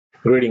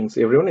Greetings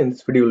everyone. In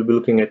this video we'll be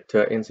looking at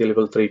NCEA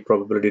level 3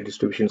 probability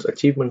distributions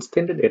achievement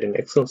standard at an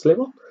excellence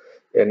level,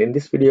 and in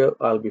this video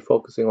I'll be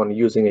focusing on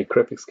using a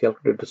graphics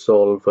calculator to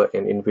solve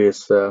an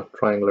inverse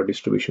triangular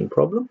distribution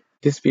problem.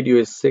 This video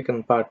is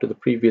second part to the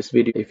previous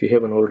video. If you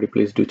haven't already,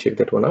 please do check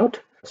that one out.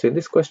 So in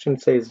this question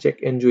it says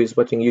Jack Enju is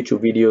watching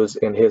YouTube videos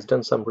and has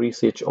done some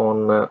research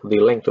on the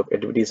length of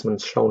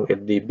advertisements shown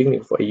at the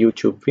beginning of a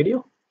YouTube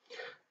video.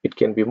 It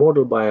can be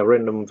modeled by a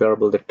random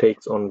variable that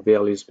takes on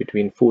values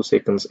between 4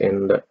 seconds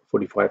and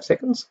 45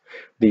 seconds.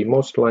 The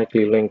most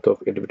likely length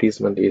of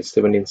advertisement is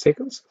 17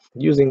 seconds.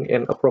 Using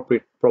an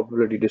appropriate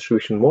probability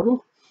distribution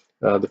model,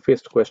 the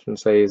first question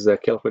says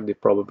calculate the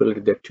probability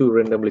that two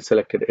randomly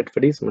selected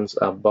advertisements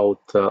are both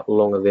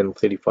longer than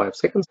 35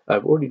 seconds.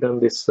 I've already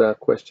done this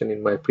question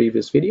in my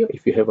previous video.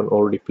 If you haven't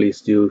already, please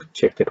do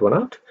check that one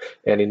out.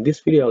 And in this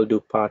video I'll do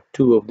part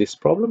 2 of this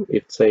problem.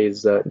 It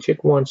says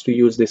Jack wants to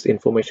use this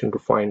information to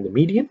find the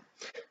median,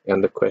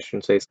 and the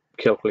question says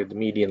calculate the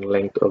median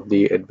length of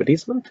the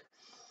advertisement.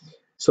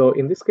 So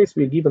in this case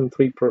we're given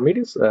three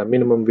parameters: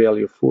 minimum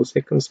value 4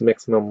 seconds,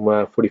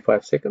 maximum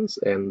 45 seconds,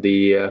 and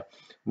the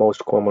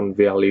most common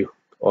value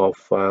of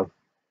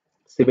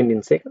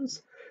 17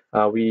 seconds.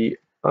 We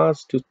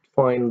asked to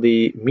find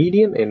the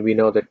median, and we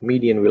know that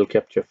median will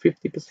capture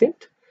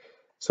 50%.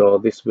 So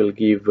this will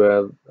give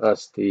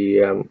us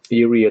the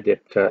area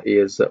that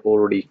is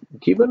already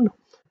given,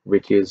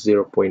 which is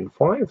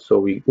 0.5. So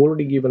we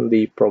already given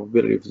the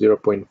probability of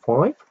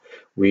 0.5.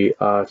 We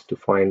asked to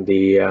find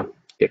the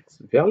x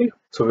value.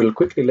 So we'll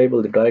quickly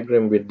label the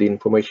diagram with the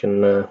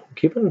information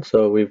given.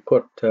 So we've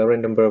got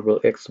random variable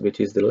x,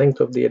 which is the length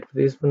of the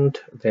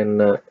advertisement.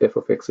 Then f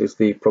of x is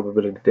the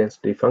probability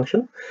density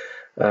function.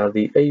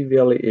 The a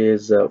value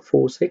is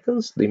 4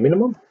 seconds, the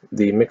minimum.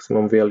 The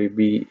maximum value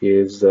b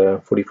is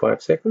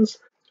 45 seconds.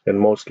 And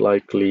most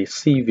likely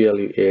c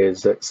value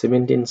is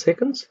 17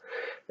 seconds.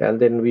 And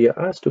then we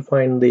are asked to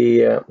find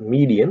the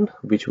median,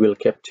 which will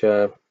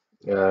capture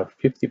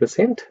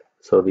 50%.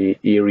 So the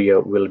area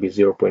will be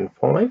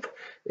 0.5,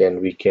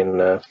 and we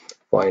can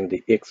find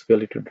the x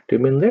value to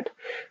determine that.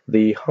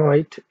 The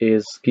height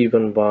is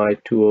given by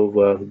 2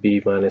 over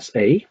b minus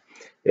a,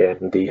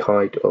 and the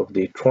height of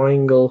the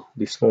triangle,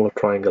 the smaller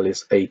triangle,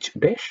 is h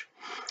dash.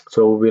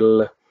 So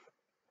we'll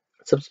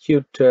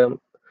substitute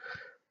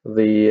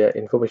the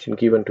information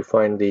given to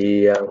find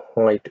the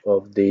height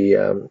of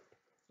the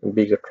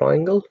bigger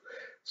triangle.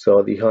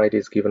 So the height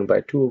is given by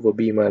 2 over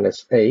b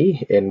minus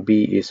a, and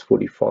b is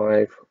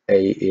 45,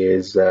 a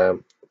is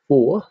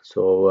 4,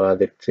 so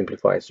that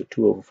simplifies to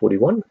 2 over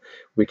 41,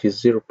 which is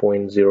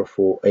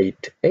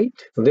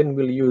 0.0488. Then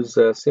we'll use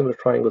similar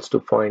triangles to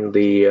find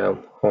the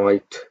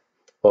height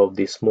of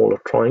the smaller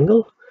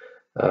triangle,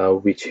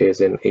 which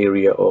has an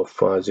area of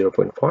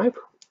 0.5.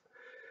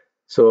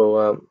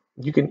 So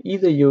you can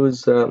either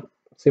use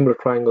similar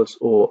triangles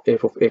or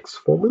f of x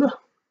formula.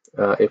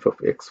 F of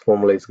x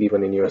formula is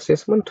given in your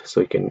assessment,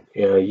 so you can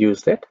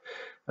use that.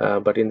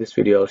 But in this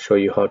video I'll show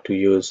you how to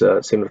use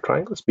similar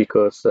triangles,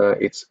 because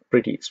it's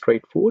pretty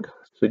straightforward.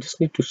 So you just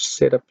need to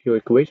set up your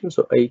equation.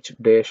 So h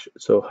dash,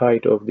 so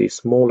height of the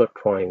smaller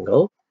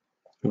triangle,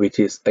 which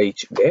is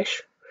h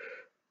dash,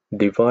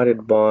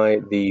 divided by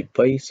the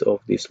base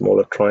of the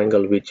smaller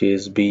triangle, which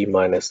is b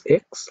minus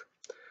x,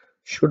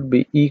 should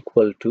be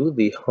equal to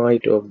the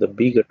height of the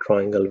bigger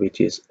triangle, which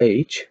is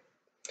h,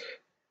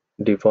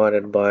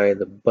 divided by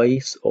the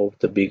base of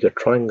the bigger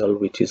triangle,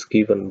 which is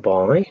given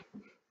by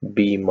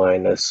b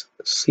minus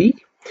c.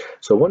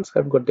 So once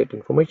I've got that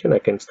information, I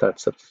can start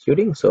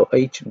substituting. So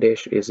h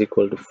dash is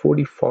equal to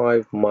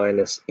 45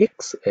 minus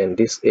x, and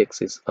this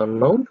x is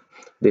unknown.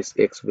 This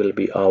x will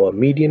be our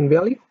median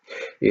value,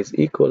 is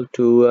equal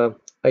to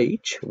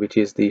h, which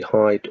is the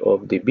height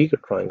of the bigger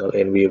triangle,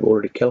 and we have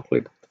already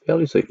calculated the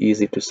value, so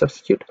easy to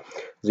substitute.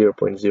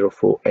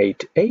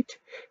 0.0488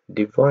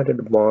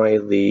 divided by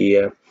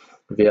the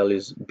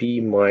values b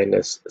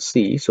minus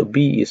c. So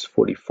b is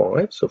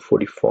 45, so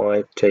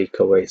 45 take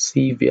away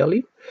c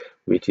value,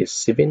 which is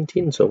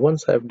 17. So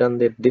once I've done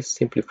that, this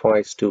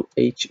simplifies to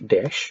h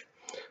dash.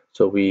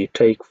 So we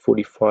take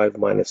 45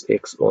 minus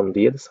x on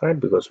the other side,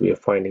 because we are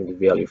finding the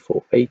value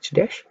for h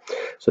dash.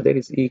 So that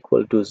is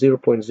equal to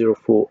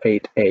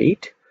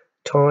 0.0488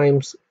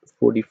 times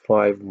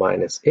 45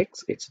 minus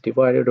x. It's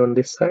divided on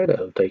this side.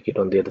 I'll take it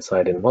on the other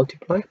side and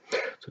multiply.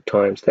 So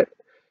times that.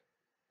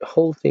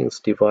 Whole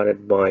thing's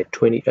divided by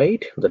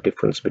 28, the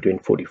difference between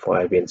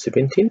 45 and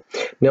 17.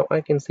 Now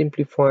I can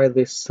simplify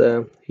this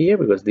here,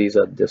 because these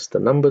are just the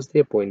numbers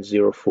there.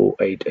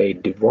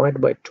 0.0488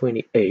 divided by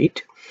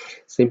 28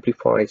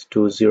 simplifies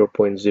to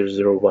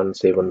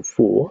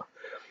 0.00174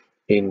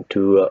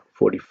 into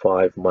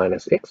 45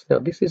 minus x. Now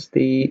this is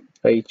the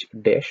h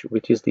dash,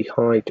 which is the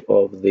height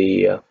of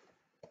the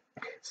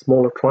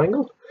smaller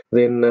triangle.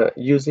 Then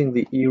using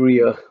the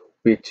area,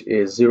 which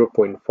is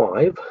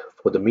 0.5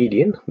 for the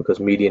median, because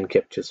median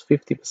captures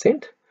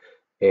 50%,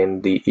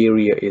 and the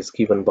area is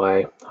given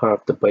by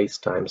half the base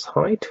times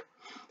height,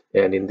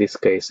 and in this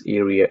case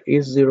area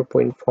is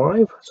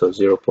 0.5, so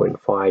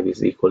 0.5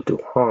 is equal to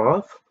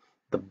half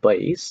the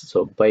base.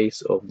 So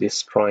base of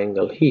this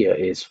triangle here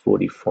is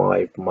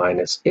 45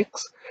 minus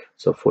x.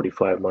 So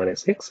 45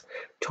 minus x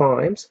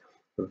times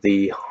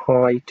the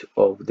height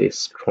of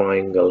this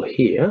triangle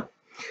here.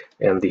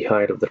 And the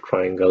height of the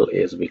triangle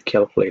is we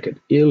calculated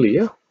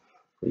earlier.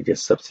 We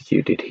just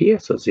substitute it here.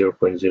 So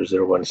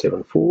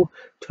 0.00174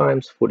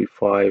 times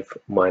 45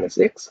 minus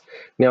x.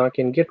 Now I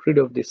can get rid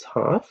of this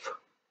half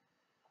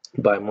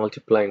by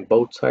multiplying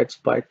both sides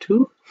by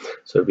 2.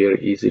 So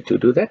very easy to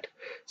do that.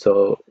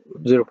 So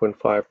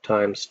 0.5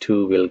 times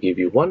 2 will give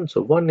you 1.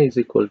 So 1 is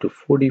equal to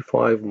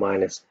 45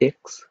 minus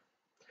x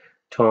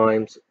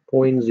times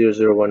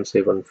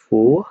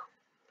 0.00174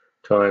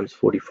 times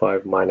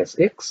 45 minus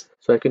x.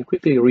 So I can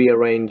quickly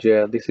rearrange,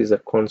 this is a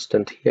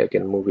constant here, I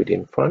can move it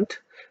in front.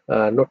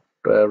 Not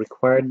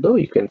required though,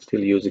 you can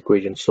still use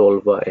equation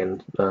solver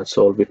and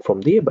solve it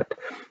from there, but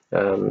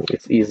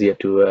it's easier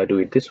to do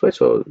it this way.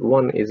 So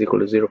 1 is equal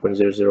to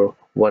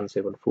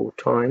 0.00174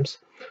 times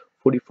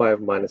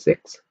 45 minus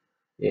x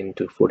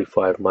into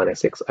 45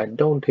 minus x. I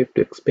don't have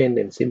to expand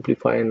and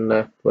simplify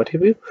and what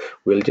have you.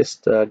 We'll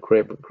just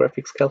grab a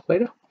graphics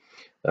calculator,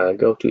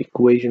 go to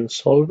equation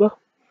solver,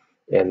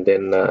 and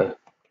then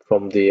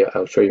from there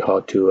I'll show you how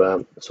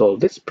to solve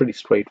this. Pretty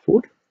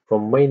straightforward.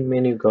 From main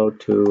menu, go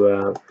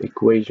to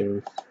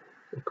equations,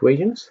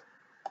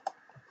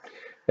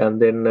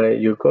 and then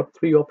you've got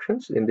 3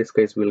 options. In this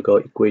case we'll go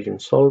equation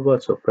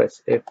solver, so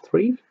press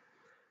F3,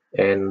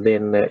 and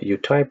then you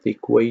type the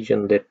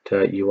equation that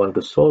you want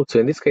to solve. So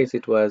in this case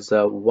it was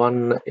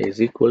 1 is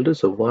equal to,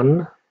 so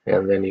 1,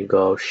 and then you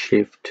go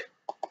shift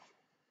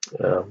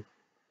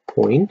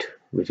point,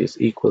 which is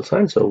equal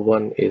sign. So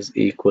 1 is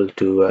equal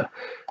to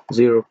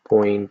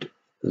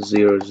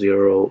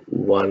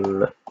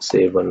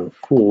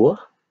 0.00174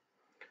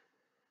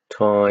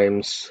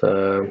 times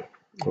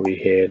we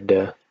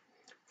had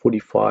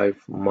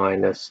 45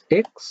 minus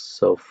x.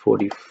 So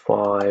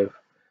 45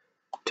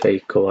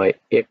 take away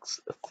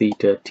x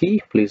theta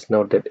t. Please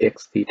note that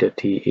x theta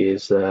t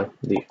is the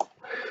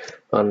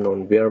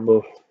unknown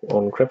variable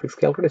on graphics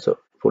calculator. So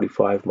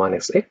 45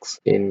 minus x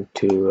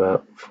into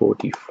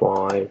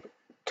 45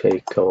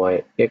 take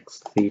away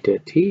x theta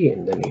t,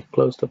 and then you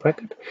close the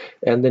bracket,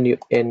 and then you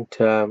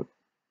enter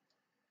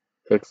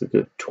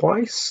execute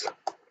twice,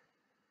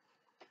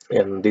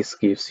 and this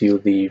gives you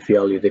the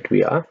value that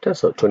we are after,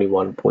 so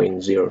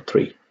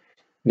 21.03.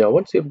 Now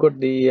once you've got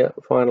the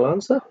final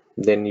answer,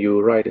 then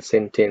you write a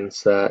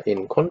sentence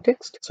in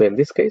context. So in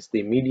this case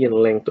the median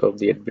length of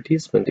the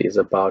advertisement is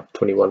about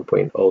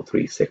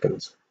 21.03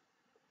 seconds.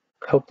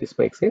 Hope this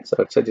makes sense.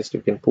 I'd suggest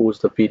you can pause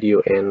the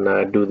video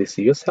and do this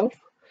yourself.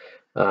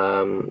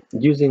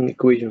 Using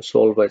equation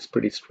solver is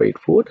pretty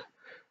straightforward,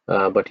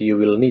 but you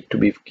will need to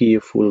be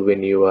careful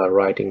when you are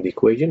writing the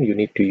equation. You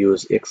need to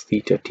use x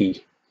theta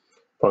t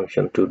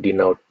function to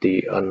denote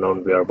the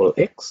unknown variable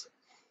x,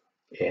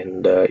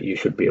 and you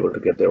should be able to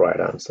get the right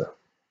answer.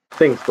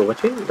 Thanks for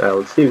watching.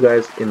 I'll see you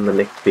guys in the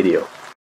next video.